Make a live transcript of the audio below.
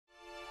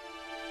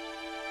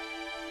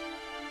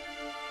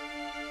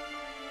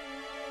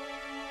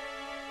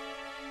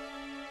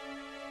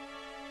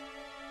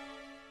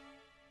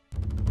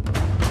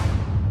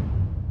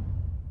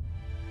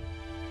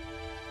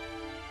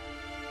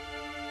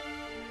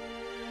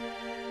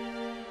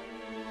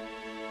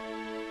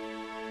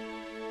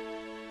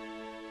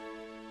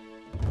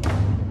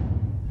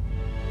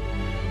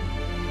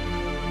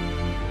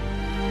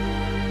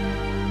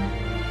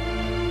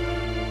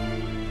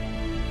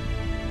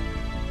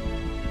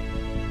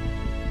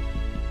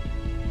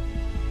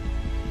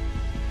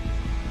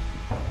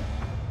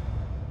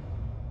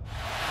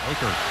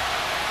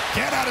linebacker.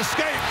 Cannot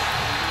escape.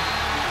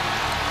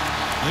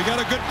 They got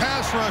a good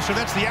pass rusher.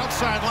 That's the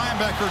outside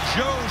linebacker,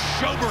 Joe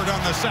Schobert,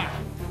 on the sack.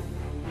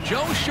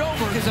 Joe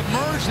Schobert has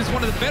emerged as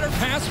one of the better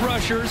pass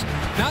rushers,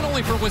 not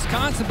only for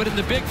Wisconsin, but in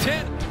the Big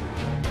Ten.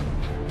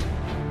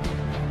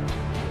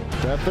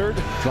 Beathard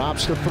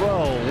drops to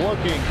throw,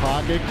 looking,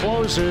 pocket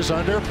closes,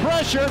 under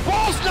pressure,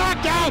 ball's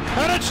knocked out,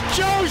 and it's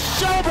Joe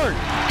Schobert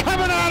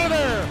coming out of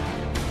there.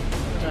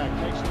 Back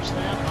takes some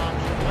snap,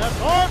 option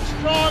left,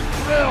 Armstrong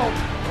drilled.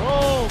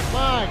 Oh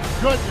my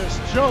goodness,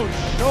 Joe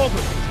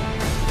Schobert.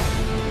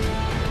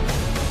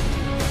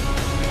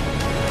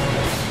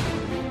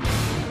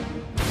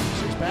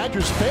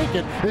 Badgers fake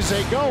it as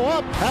they go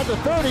up at the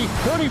 30,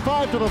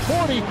 35 to the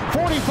 40,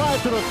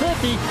 45 to the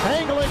 50,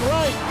 angling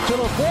right to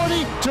the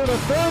 40, to the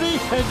 30,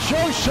 and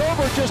Joe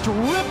Schobert just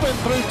ripping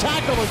through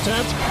tackle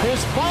attempts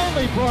is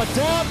finally brought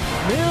down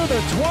near the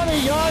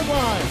 20-yard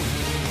line.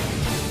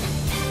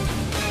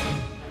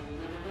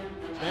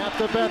 Snap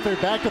to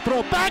Beathard, back to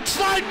throw,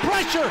 backside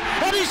pressure,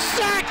 and he's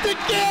sacked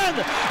again,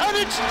 and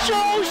it's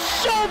Joe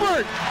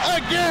Schobert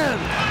again.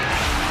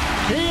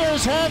 He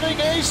is having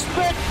a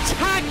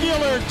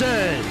spectacular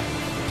day.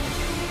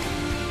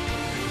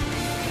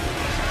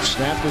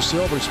 Snap to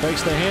Silvers,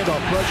 fakes the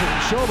handoff, pressure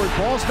from Schobert,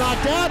 ball's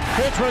knocked out,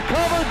 it's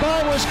recovered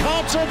by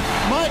Wisconsin.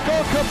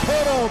 Michael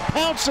Caputo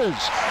pounces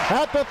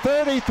at the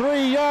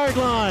 33-yard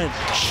line.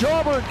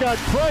 Schobert got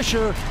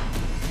pressure.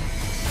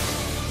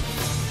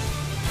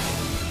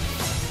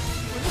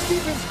 When this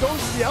defense goes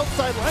to the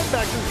outside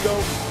linebackers,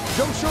 Joe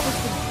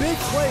Schobert's been big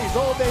plays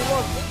all day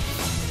long.